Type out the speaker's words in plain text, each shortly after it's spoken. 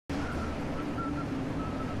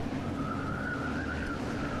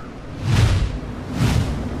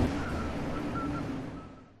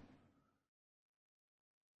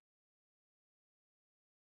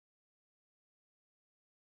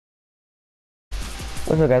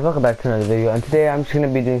What's up guys, welcome back to another video, and today I'm just going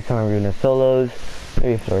to be doing some arena solos,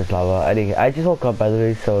 maybe floors lava. I just woke up by the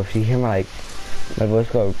way, so if you hear my voice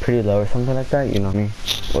go pretty low or something like that, you know me.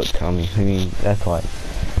 Well, tell me, I mean, that's why.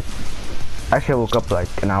 Actually I woke up like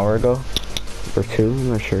an hour ago, or two, I'm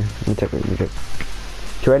not sure. Let me check.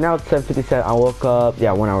 So right now it's 7:57, I woke up,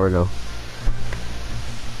 yeah, 1 hour ago.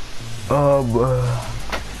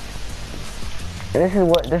 And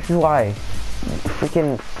this is why.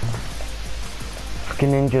 Freaking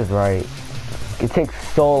Ninja's right. It takes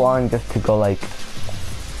so long just to go like,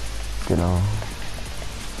 you know.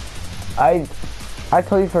 I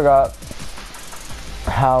totally forgot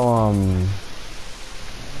how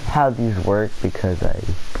these work because the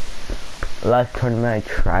last tournament I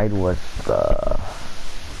tried was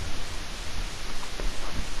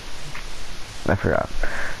I forgot.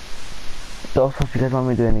 So also if you guys want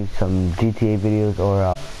me to do some GTA videos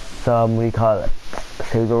or some, what do you call it,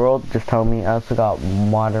 Save the World, just tell me. I also got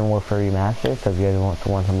Modern Warfare Remastered, so if you guys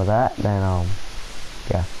want some of that, then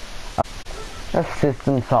yeah. That's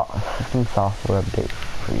system software update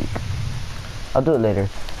for you. I'll do it later.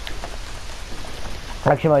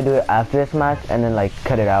 Actually, I might do it after this match and then like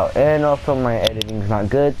cut it out. And also my editing's not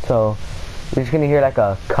good, so you're just gonna hear like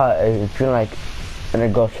a cut. It's gonna like, and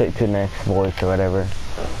then go straight to the next voice or whatever.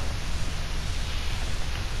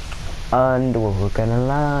 And we're gonna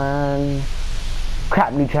land.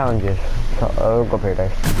 Crap, new challenges. So, go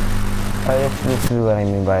paradise. This is what I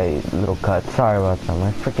mean by little cuts. Sorry about that.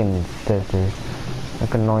 My freaking sister,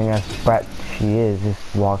 like annoying ass brat she is,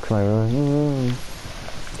 just walks in my room.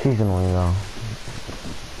 She's annoying though.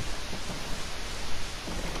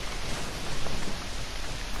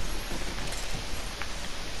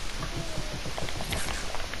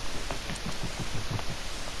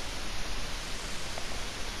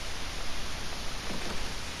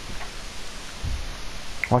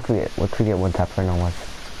 Watch we get one tap for no one.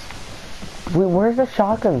 Wait, where's the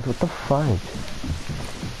shotguns? What the fudge?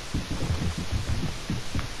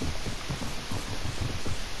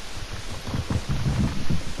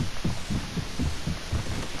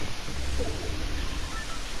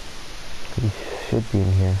 He should be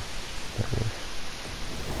in here. There he is.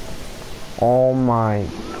 Oh my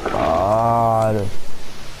god.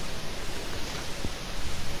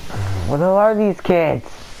 What the hell are these kids?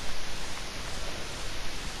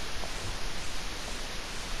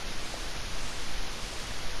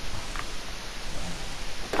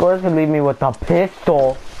 Of course, gonna leave me with a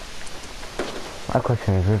pistol. My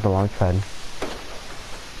question is, where's the launch pad?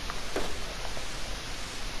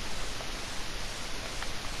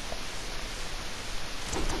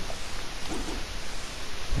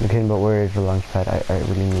 Okay, but where is the launch pad? I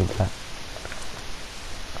really need that.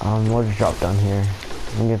 We'll just drop down here.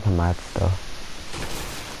 Let me get some mats though.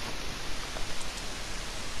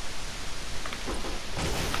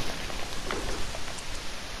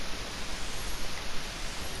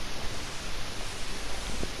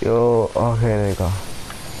 Yo, okay, there you go.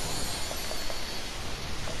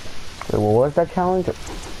 Wait, what was that challenge?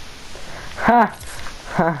 Ha!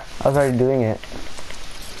 Ha! I was already doing it.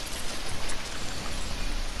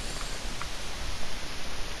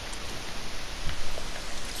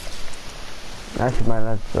 Actually, man,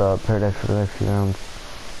 that's paradise for the next few rounds.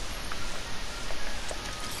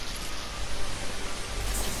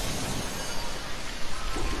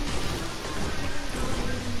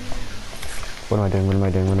 What am I doing? What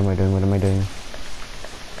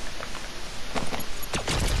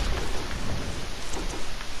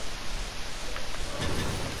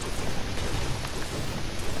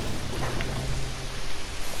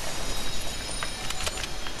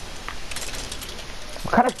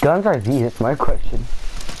kind of guns are these? That's my question.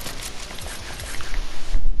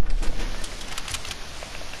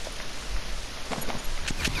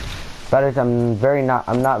 That is,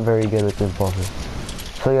 I'm not very good with impulses.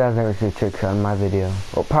 So you guys never see tricks on my video.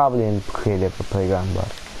 Well, probably in creative or playground,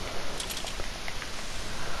 but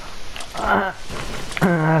I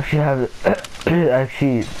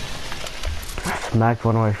actually smacked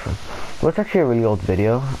one of my friends. Well, it's actually a really old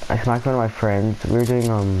video. I smacked one of my friends. We were doing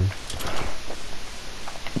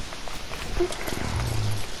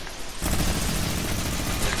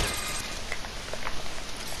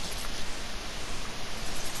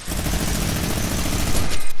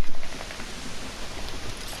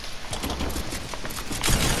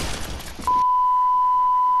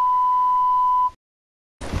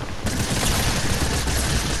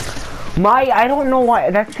I don't know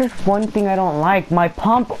why, that's just one thing I don't like. My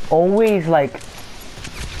pump always like,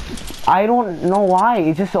 I don't know why,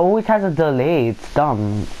 it just always has a delay. It's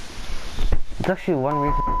dumb. It's actually one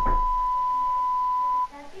reason.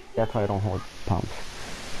 That's why I don't hold pumps.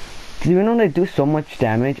 Even though they do so much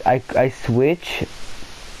damage, I switch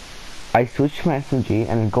my SMG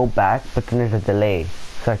and go back, but then there's a delay,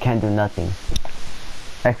 so I can't do nothing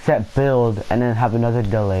except build and then have another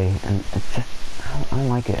delay, and it's just I don't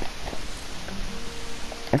like it.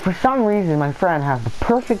 And for some reason, my friend has the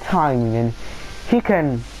perfect timing, and he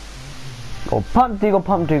can go pump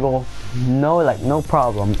deagle, no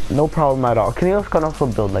problem at all. Can he also cut off a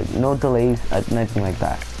build, like no delays, nothing like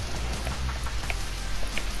that.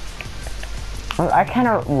 I kind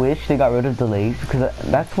of wish they got rid of delays, because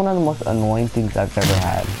that's one of the most annoying things I've ever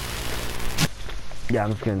had. Yeah,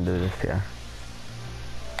 I'm just gonna do this here.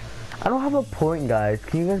 I don't have a point, guys.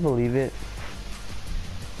 Can you guys believe it?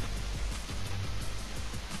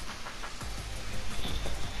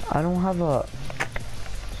 I don't have a...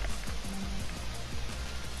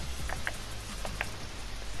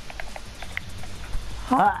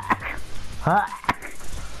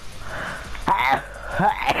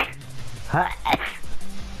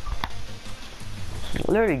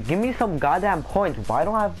 Literally, give me some goddamn points. Why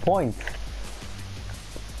don't I have points?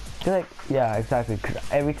 Like, yeah, exactly. Cause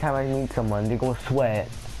every time I meet someone, they go sweat.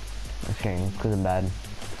 This game, cause I'm bad.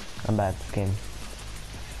 I'm bad at this game.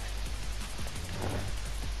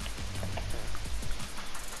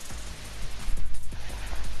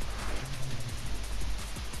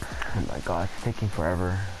 Oh my god, it's taking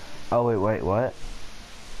forever. Oh wait, what?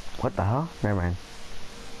 What the hell? Never mind.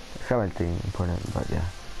 It's not anything important, but yeah.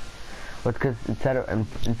 Well, because instead of,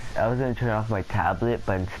 I was gonna turn off my tablet,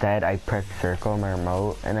 but instead I pressed circle on my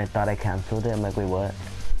remote, and I thought I canceled it. I'm like, wait, what?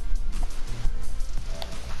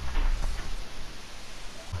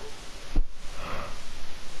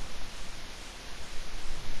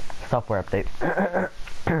 Software update.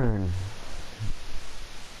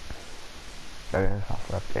 Okay,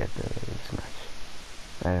 software update this match,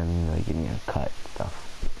 and like give me a cut stuff.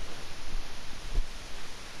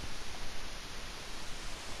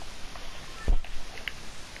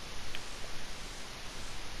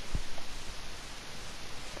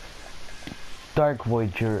 Dark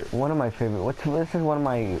Voyager, one of my favorite. This is one of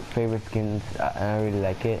my favorite skins. I really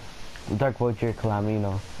like it. Dark Voyager Calamity, you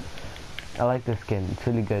know. I like this skin. It's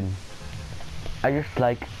really good. I just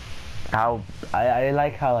like how I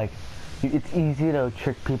like how like it's easy to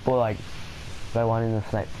trick people like by wanting to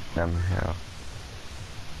snipe them. You know.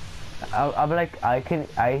 I'll be like I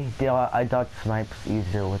dodge snipes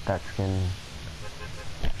easier with that skin.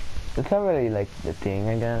 It's not really like the thing,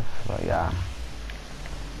 I guess. But yeah.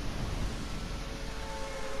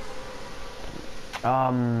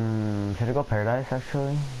 Should I go Paradise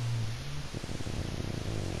actually?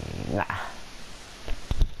 Nah.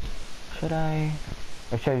 Should I?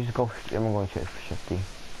 Or should I just go? I'm going straight for 50.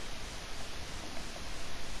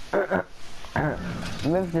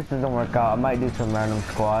 Maybe if this doesn't work out, I might do some random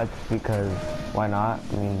squads because why not?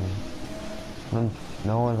 I mean,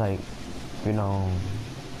 no one's like, you know.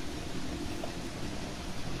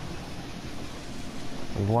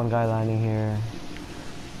 There's one guy landing here.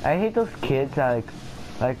 I hate those kids that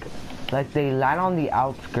like they land on the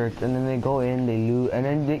outskirts and then they go in, they loot, and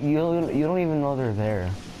then you don't even know they're there.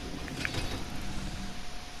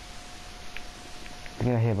 The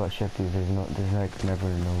thing I hate about Shifty is there's like never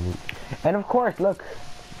no loot. And of course, look,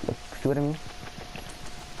 see what I mean?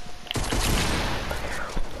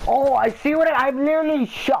 Oh, I see what I'm literally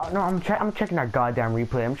shot. No, I'm checking that goddamn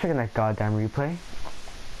replay.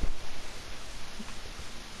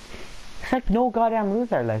 It's like no goddamn loot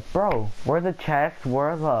there. Like, bro, where the chests?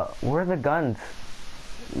 Where the guns?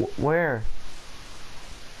 Where?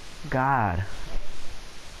 God.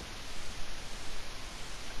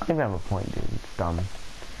 I think I have a point, dude. It's dumb.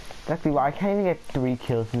 That's why I can't even get 3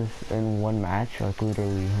 kills in one match. Like,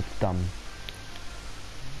 literally, it's dumb.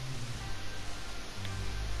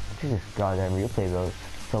 This goddamn replay though. It's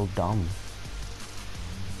so dumb.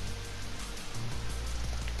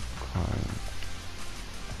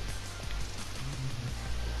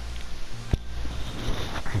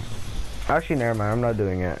 Actually, never mind. I'm not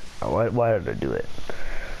doing it. Why did I do it?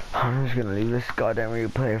 I'm just gonna leave this goddamn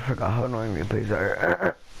replay. I forgot how annoying replays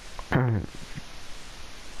are.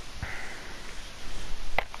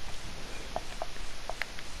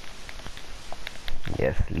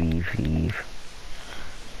 Yes, leave.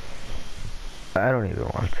 I don't even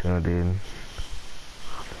want to, dude.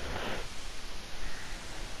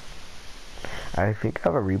 I think I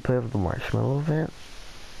have a replay of the marshmallow event.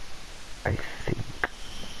 I think.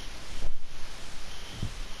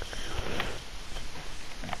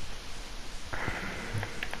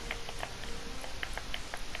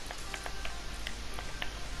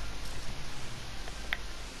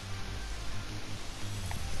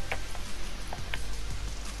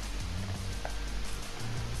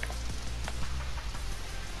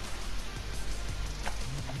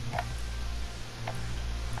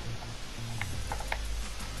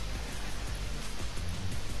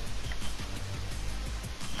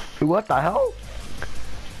 What the hell?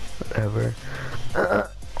 Whatever.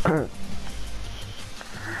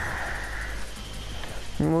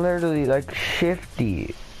 I'm literally like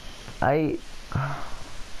shifty. Why?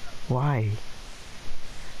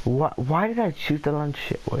 Why did I choose the lunch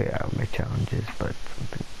shit? Well, yeah, my challenges, but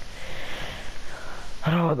something.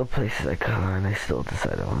 Out of all the places I could learn, I still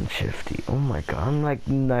decided on shifty. Oh my god, I'm like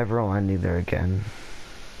never landing there again.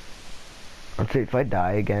 I'd say if I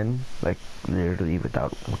die again, like literally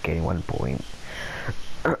without getting 1 point,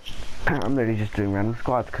 I'm literally just doing random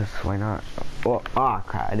squats because why not? Well,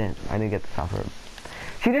 crap, I didn't get the software.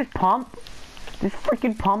 See this pump? This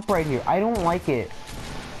freaking pump right here. I don't like it.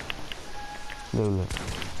 Look.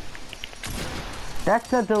 That's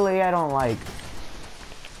the delay I don't like.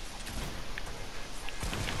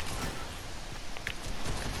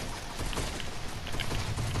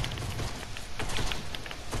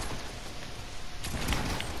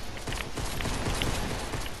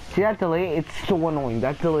 See that delay? It's so annoying.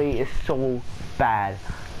 That delay is so bad.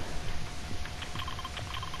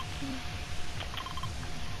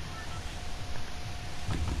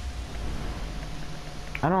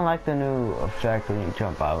 I don't like the new effect when you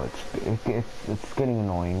jump out. It's getting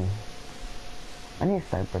annoying. I need a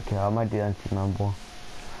sniper kill. I might do that in number.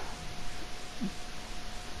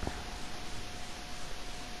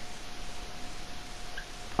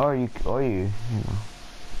 Or you know.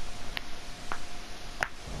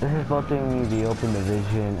 This is both doing me the open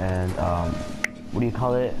division and what do you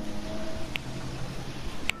call it?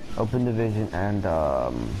 Open division and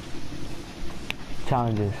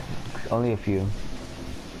challenges. Only a few.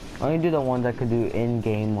 Only do the ones I could do in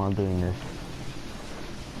game while doing this.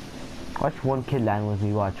 Watch one kid land with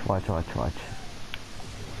me. Watch.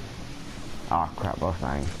 Ah, crap, I was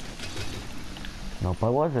dying. Nope, I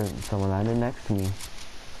wasn't. Someone landed next to me.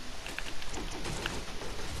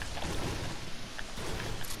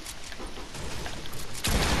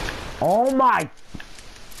 Oh my!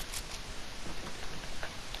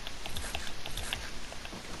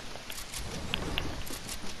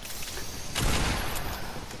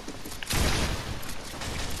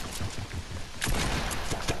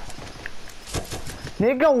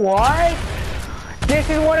 Nigga, what? This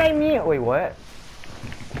is what I mean. Wait, what?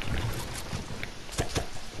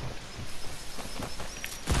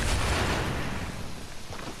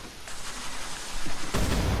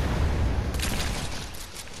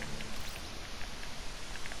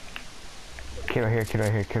 Kid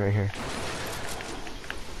right here.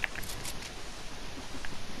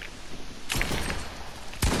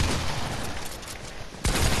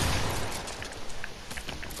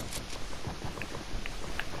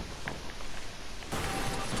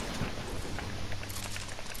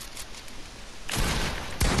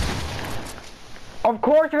 Of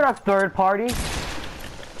course you're not third party.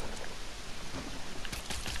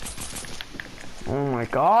 Oh my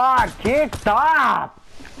god, kid, stop!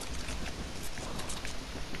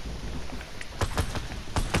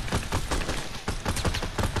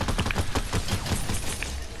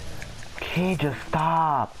 Kid, just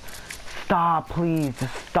stop. Stop, please,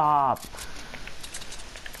 just stop.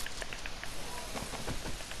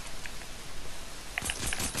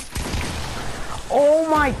 Oh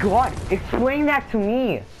my god, explain that to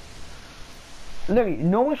me. Look,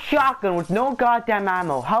 no shotgun with no goddamn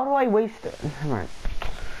ammo. How do I waste it? Alright.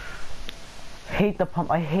 Hate the pump.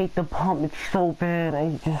 I hate the pump. It's so bad.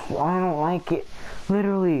 I don't like it.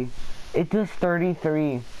 Literally. It does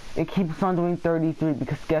 33. It keeps on doing 33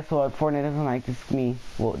 because guess what? Fortnite doesn't like me.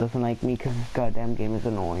 Well, it doesn't like me because this goddamn game is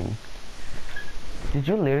annoying. Did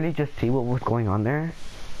you literally just see what was going on there?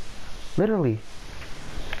 Literally.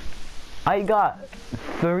 I got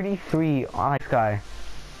 33 on this guy.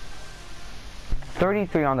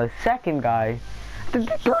 33 on the second guy. The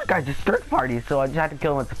third guy just third party, so I just had to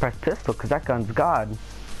kill him with the suppressed pistol because that gun's god.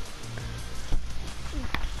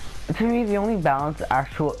 To me, the only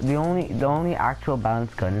actual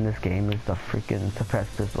balanced gun in this game is the freaking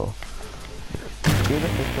suppressed pistol. Give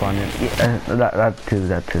it this fun. Yeah,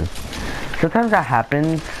 that too. Sometimes that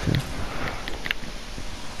happens.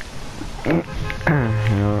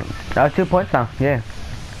 That was 2 points now. Yeah.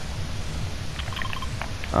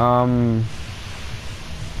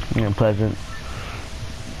 Pleasant.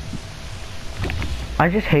 I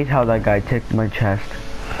just hate how that guy took my chest.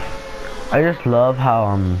 I just love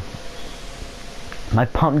how my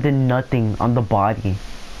pump did nothing on the body.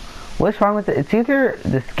 What's wrong with it? It's either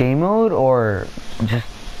this game mode or it's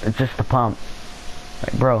just the pump.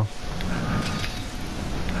 Like, bro.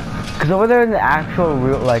 Cause over there in the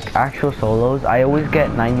actual solos, I always get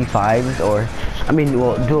 95s or, I mean,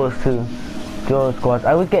 well, duos too. Duo squads.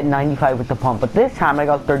 I always get 95 with the pump, but this time I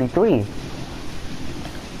got 33.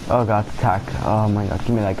 Oh god, it's attack. Oh my god, give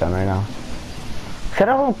me that gun right now. Should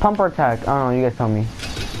I have a pump or attack? I don't know, you guys tell me.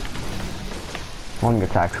 One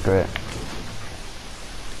attack, screw it.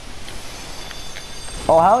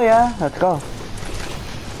 Oh hell yeah, let's go.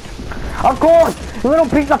 Of course! You little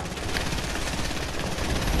piece of...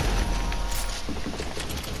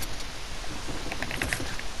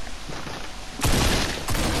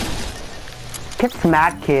 Get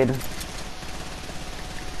smacked, kid.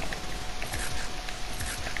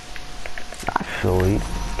 Actually,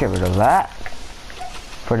 get rid of that.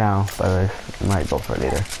 For now, by the way, I might go for it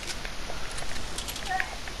later.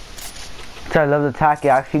 So I love the attack, it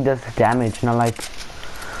actually does damage, not like...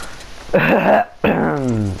 I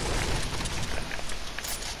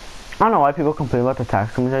don't know why people complain about the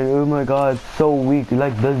attack so much, like, oh my god, it's so weak, it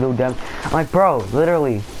like does no damage. I'm like, bro,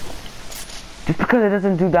 literally. Just because it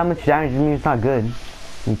doesn't do that much damage doesn't mean it's not good.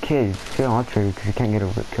 You kids, you don't trigger because you can't get a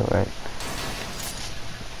rip kill, right?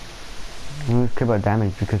 You always care about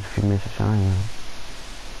damage because if you miss a shot, you know.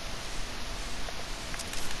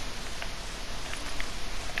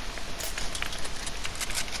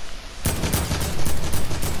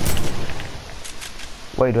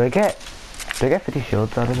 Wait, do I get 50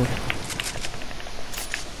 shields out of this?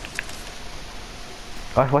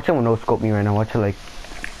 Watch him no scope me right now. Watch it like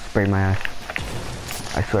spray my ass.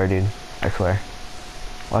 I swear, dude. I swear.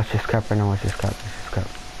 Watch this crap right now. Watch this crap. Watch this crap.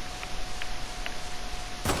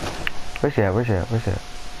 Where's he at? Where's he at? Where's he at?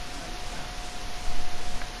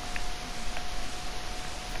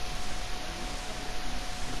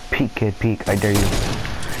 Peek, kid, peek. I dare you.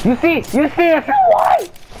 You see? You see? It's why?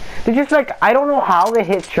 They're just like, I don't know how they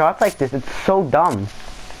hit shots like this. It's so dumb.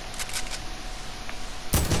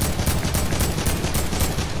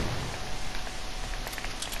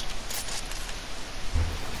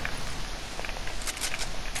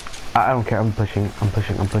 I don't care. I'm pushing. I'm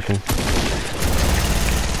pushing. I'm pushing.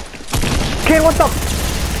 Kid, what the?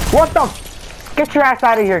 What the? Get your ass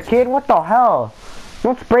out of here, kid. What the hell?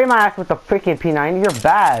 Don't spray my ass with the freaking P90. You're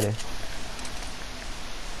bad.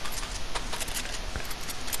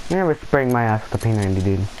 You're never spraying my ass with the P90,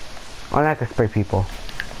 dude. I like to spray people.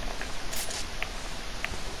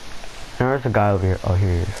 There's a guy over here. Oh, here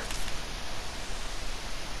he is.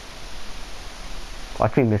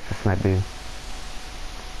 Watch me miss the snipe, dude.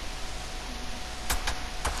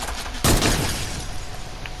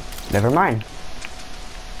 Never mind.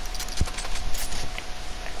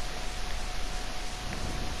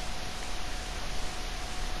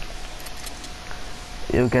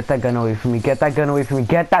 Ew, get that gun away from me. Get that gun away from me.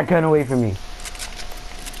 Get that gun away from me.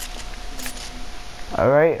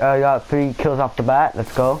 Alright, I got 3 kills off the bat.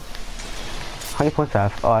 Let's go. How many points do I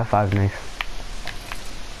have? Oh, I have 5. Nice.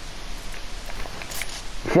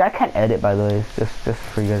 See, I can't edit, by the way. Just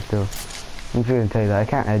for you guys too. I'm just gonna tell you that I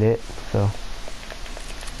can't edit, so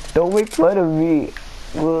don't make fun of me.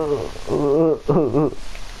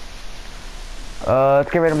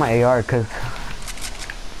 Let's get rid of my AR, cause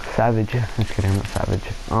savage. Just kidding, I'm not savage.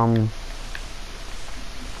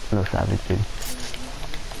 No savage, dude.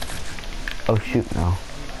 Oh shoot, no.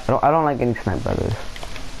 I don't like getting sniped, by the way.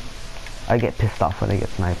 I get pissed off when I get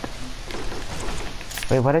sniped.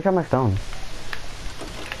 Wait, why did I drop my stone?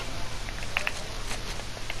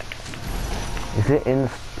 Is it in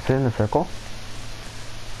the circle?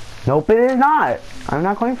 Nope, it is not. I'm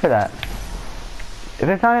not going for that. If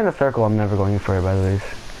it's not in the circle, I'm never going for it, by the way,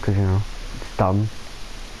 because you know it's dumb.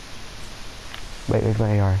 Wait, where's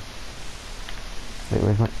my AR? Wait,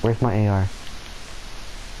 where's my AR?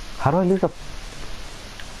 How do I lose a?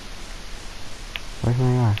 Where's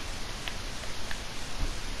my AR?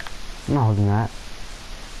 I'm not holding that.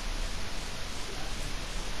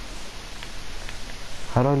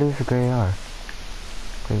 How do I lose a gray AR?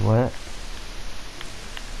 Wait, what?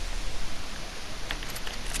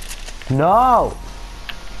 No!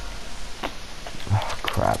 Oh,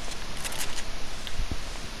 crap.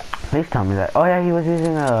 Please tell me that. Oh yeah, he was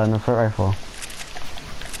using an assault rifle.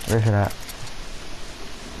 Where's it at?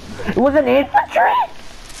 It was an infantry!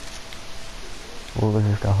 What was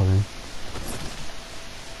this guy holding?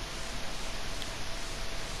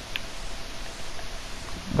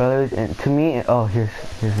 But to me, oh, here's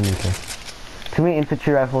an AK. To me,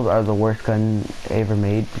 infantry rifles are the worst gun ever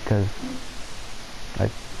made because,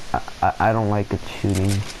 like, I don't like it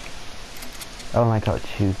shooting. I don't like how it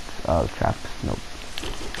shoots traps. Nope.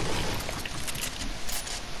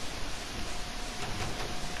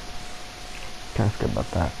 Kind of scared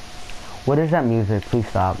about that. What is that music? Please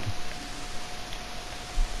stop.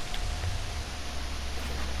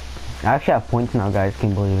 I actually have points now, guys. Can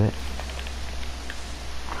you believe it?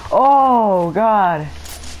 Oh God.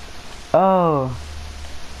 Oh.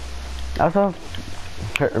 Also,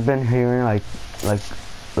 been hearing like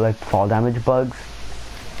fall damage bugs.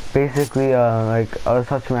 Basically, like I was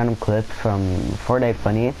watching random clips from Fortnite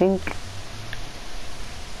Funny, I think.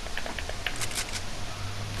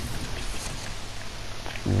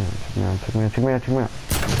 Check me out.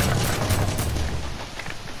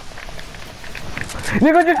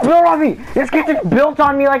 Nigga just built on me! This kid just built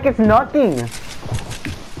on me like it's nothing!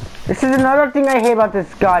 This is another thing I hate about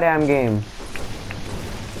this goddamn game.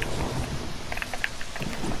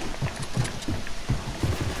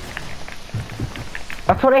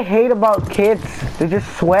 That's what I hate about kids. They're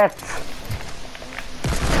just sweats.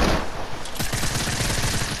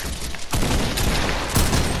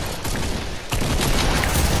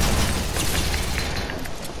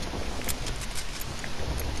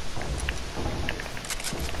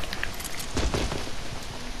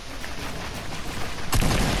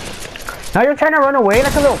 Now you're trying to run away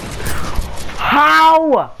like a little...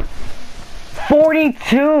 How?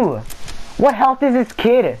 42! What health is this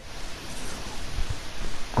kid?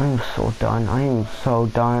 I'm so done. I am so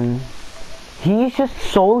done. He's just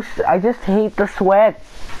so... I just hate the sweats.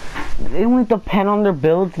 They don't depend on their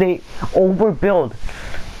builds. They overbuild.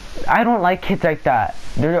 I don't like kids like that.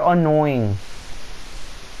 They're annoying.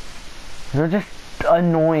 They're just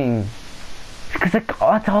annoying. Because like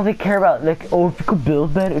that's all they care about. Like, oh, if you could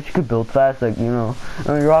build better, if you could build fast, like, you know,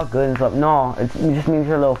 I mean, you're all good and stuff. No, it just means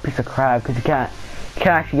you're a little piece of crap because you can't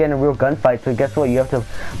actually get in a real gunfight. So guess what? You have to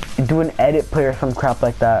do an edit play or some crap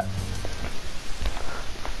like that.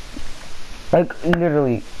 Like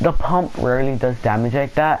literally, the pump rarely does damage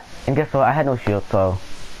like that. And guess what? I had no shield, so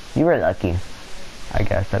you were lucky. I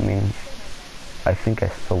guess. I mean, I think I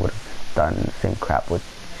still would have done the same crap with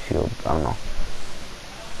shield. I don't know.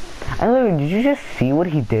 And literally, did you just see what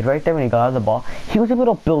he did right there when he got out of the ball? He was able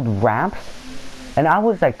to build ramps, and I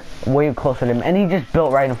was like way closer to him, and he just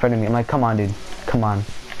built right in front of me. I'm like, come on, dude, come on.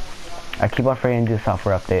 I keep on forgetting to do a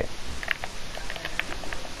software update.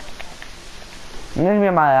 This is gonna be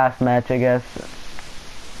my last match, I guess.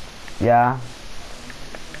 Yeah.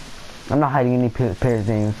 I'm not hiding any players'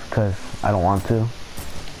 names because I don't want to.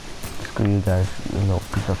 Screw you guys, you little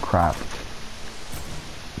piece of crap.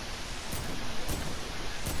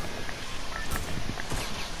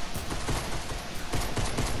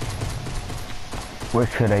 Where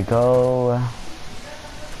should I go?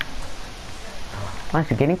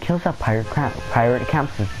 Honestly, getting kills at pirate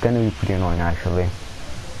camps is gonna be pretty annoying, actually.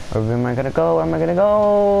 Where am I gonna go? Where am I gonna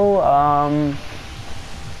go?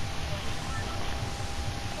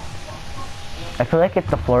 I feel like it's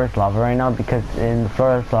the Flores lava right now because in the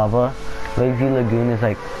Flores lava, Lazy Lagoon is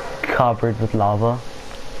like covered with lava,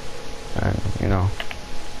 and you know.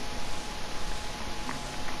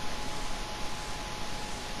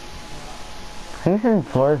 I think in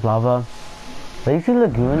Flores lava, Lazy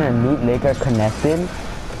Lagoon and Loot Lake are connected,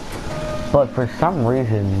 but for some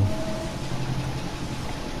reason,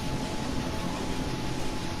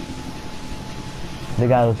 the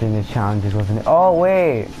guy was doing the challenges wasn't it? Oh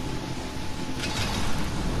wait!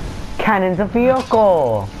 Cannon's a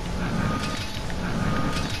vehicle!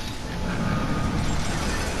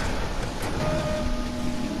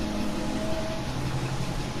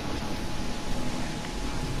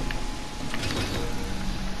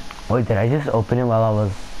 Wait, did I just open it while I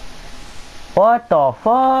was... What the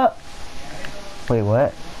fuck? Wait,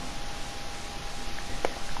 what?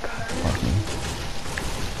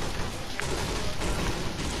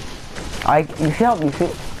 God, you see how, you see?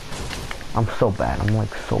 I'm so bad, I'm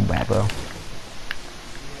like so bad, bro.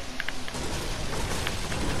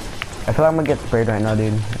 I feel like I'm gonna get sprayed right now,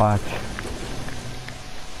 dude. Watch.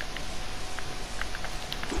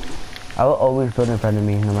 I will always build in front of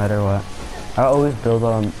me, no matter what. I always build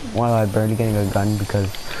while I'm barely getting a gun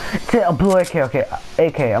because it's a blue AK. Okay,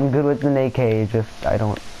 AK. I'm good with an AK. It's just I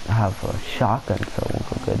don't have a shotgun, so it won't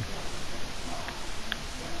go good.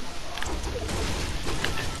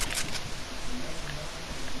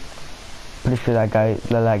 Pretty sure that guy,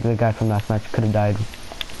 the guy from last match, could have died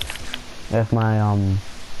if my I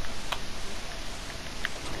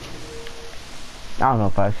don't know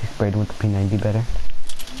if I actually sprayed him with the P90 better,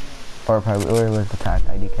 or it was attacked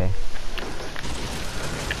IDK.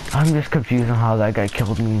 I'm just confused on how that guy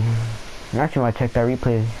killed me. I actually might check that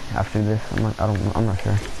replay after this. I'm not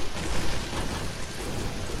sure.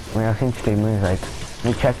 I mean, I've seen streamers like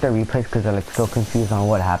they check their replays because they're like so confused on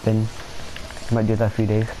what happened. I might do that 3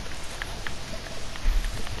 days.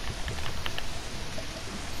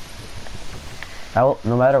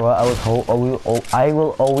 No matter what, I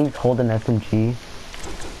will always hold an SMG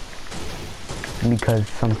because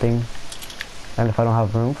something. And if I don't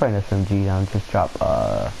have room for an SMG, I'll just drop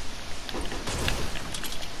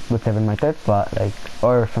with 7 right there, but like,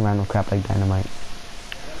 or some random crap like dynamite.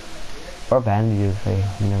 Or bandages, hey,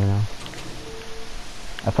 you never know.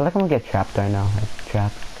 I feel like I'm gonna get trapped right now, like,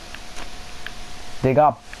 trapped.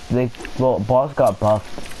 Well, boss got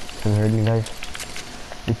buffed. You heard me, guys?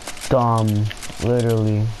 It's dumb,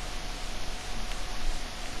 literally.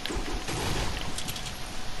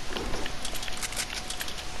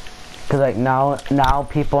 Cause like now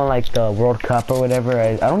people in like the World Cup or whatever,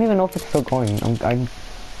 I don't even know if it's still going.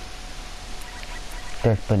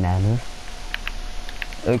 There's bananas.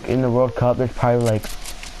 Like in the World Cup, there's probably like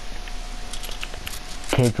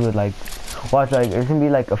kids with like, watch, like there's gonna be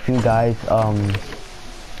like a few guys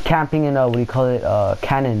camping in a, what do you call it,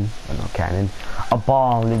 cannon, or no cannon, a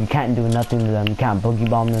bomb, and you can't do nothing to them. You can't boogie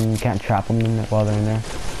bomb them, you can't trap them while they're in there.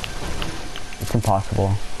 It's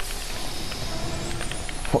impossible.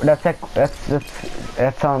 That's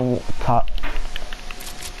on top.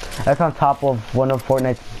 That's on top of one of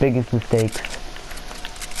Fortnite's biggest mistakes.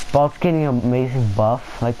 Boss getting an amazing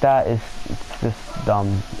buff like that is, it's just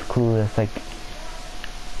dumb. It's clueless. Like,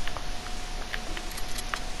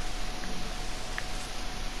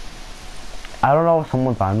 I don't know if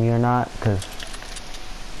someone found me or not, cause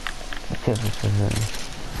let's see if this is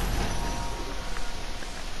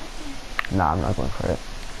in. Nah, I'm not going for it.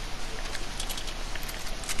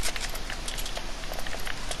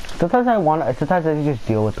 Sometimes I just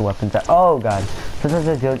deal with the weapons oh god. Sometimes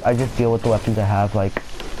I just deal with the weapons I have, like.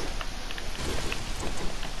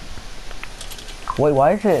 Wait,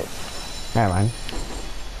 why is it? Never mind.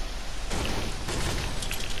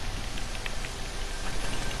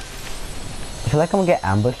 I feel like I'm gonna get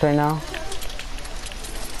ambushed right now.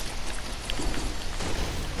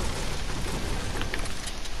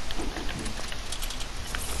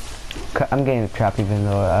 I'm getting trapped even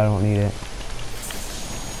though I don't need it.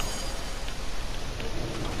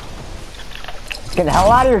 Get the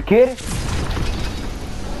hell out of here, kid!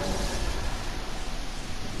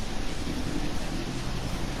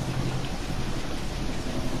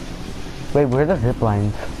 Wait, where are the zip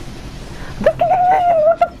lines?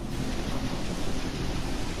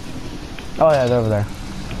 Oh yeah, they're over there.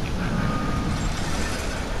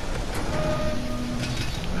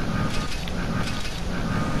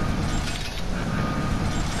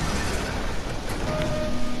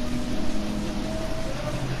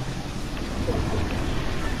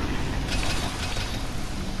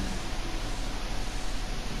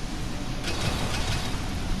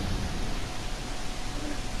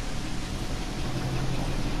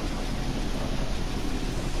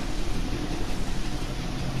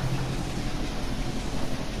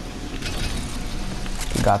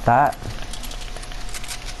 Got that.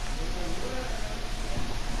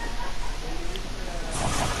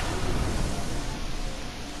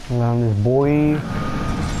 Around this boy.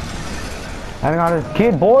 I got this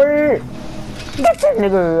kid, boy. Get that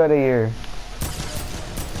nigga out of here.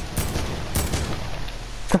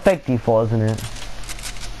 It's a fake default, isn't it?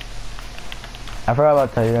 I forgot about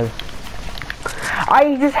to tell you guys.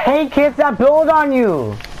 I just hate kids that build on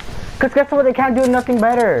you. Cause guess what? They can't do nothing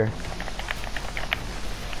better.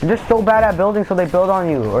 They're just so bad at building, so they build on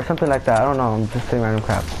you, or something like that. I don't know, I'm just saying random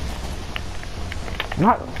crap. I'm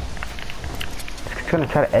not just gonna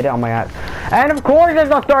try to edit on my ass. And of course there's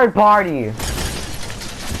a third party!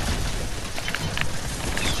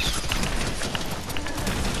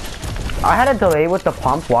 I had a delay with the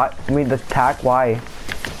pump, what? I mean the attack, why?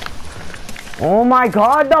 Oh my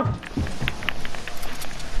god,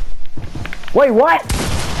 Wait, what?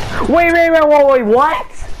 Wait, what?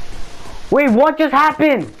 Wait, what just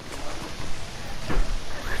happened?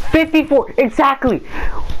 54, exactly.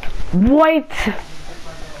 What?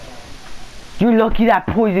 You're lucky that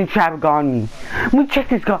poison trap got me. Let me check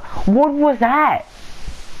this gun. What was that?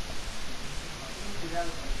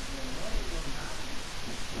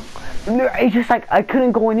 It's just like, I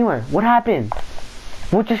couldn't go anywhere. What happened?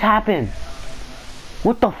 What just happened?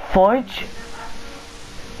 What the fudge?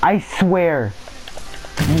 I swear.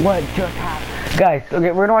 What just happened? Guys,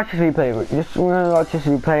 okay, we're gonna watch this replay. We're gonna watch this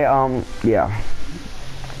replay. Yeah.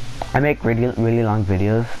 I make really long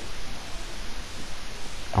videos.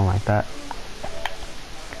 I don't like that.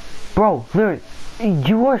 Bro, literally,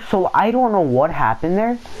 you are so, I don't know what happened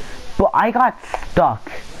there, but I got stuck.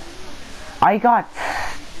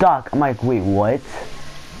 I'm like, wait, what?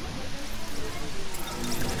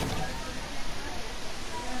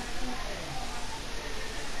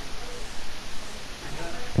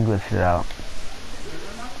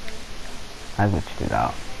 I glitched it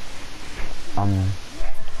out.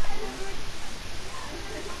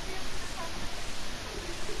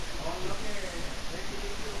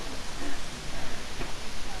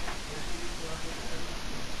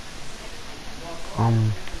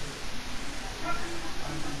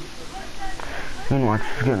 And watch.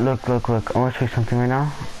 Look. I want to show you something right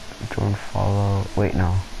now. Join follow. Wait,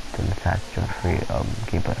 no. Didn't attach. Join free.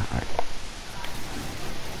 Game button. Alright.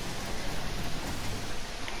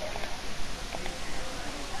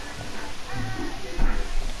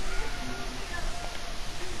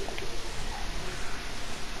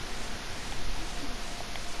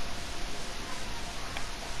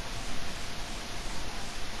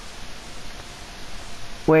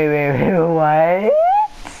 Wait, what?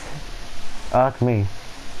 Oh, that's me.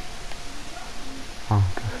 Oh,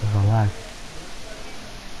 this is a lag.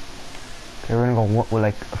 Okay, we're gonna go what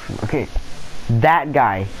like okay. That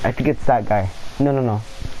guy. I think it's that guy. No.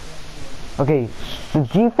 Okay, the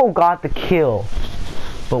G4 got the kill.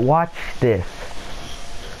 But watch this.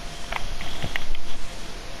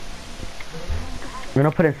 We're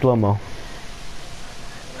gonna put it in slow-mo.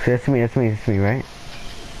 See, that's me, right?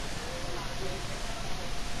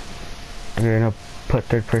 We're gonna put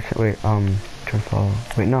third person. Wait, turn follow.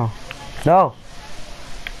 Wait, no.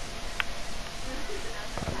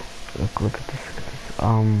 Look at this.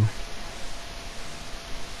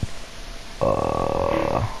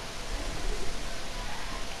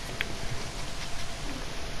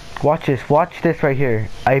 Watch this right here.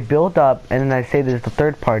 I build up and then I say there's the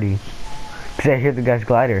third party. Because I hear the guy's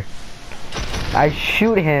glider. I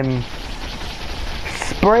shoot him.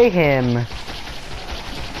 Spray him.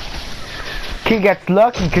 Kid gets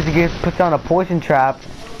lucky because he puts down a poison trap.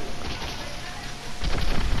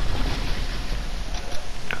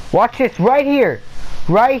 Watch this right here.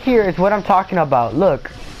 Right here is what I'm talking about.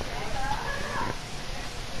 Look.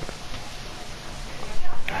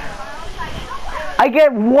 I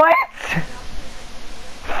get what?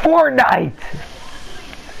 Fortnite.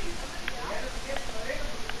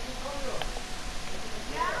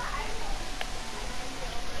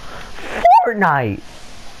 Fortnite.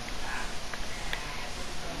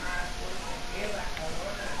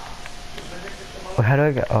 How do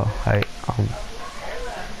I get? Oh, hi.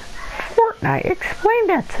 Fortnite, explain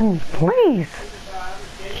that to me, please.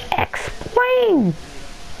 Explain.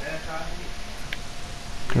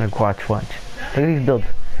 Like, watch. Look at these builds.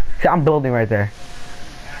 See, I'm building right there.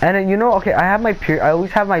 And then, you know, okay, I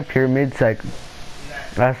always have my pyramids, like,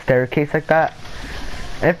 a staircase like that.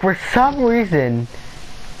 And for some reason,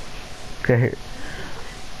 okay,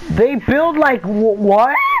 they build like,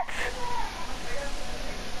 what?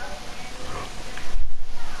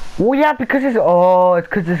 Well, yeah, because it's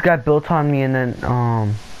because this guy built on me and then,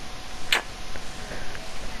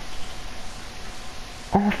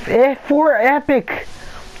 for Epic,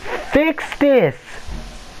 fix this,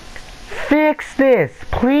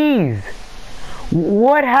 please.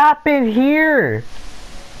 What happened here?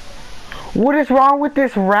 What is wrong with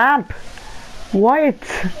this ramp? What?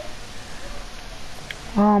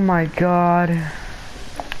 Oh my god.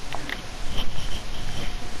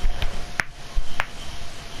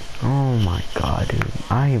 Oh my god, dude.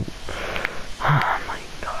 Oh my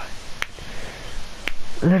god.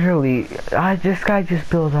 Literally, this guy just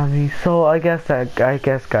built on me. So I guess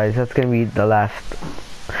guys, that's gonna be the last.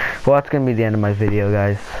 Well, that's gonna be the end of my video,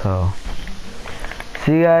 guys. So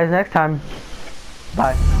see you guys next time.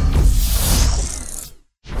 Bye.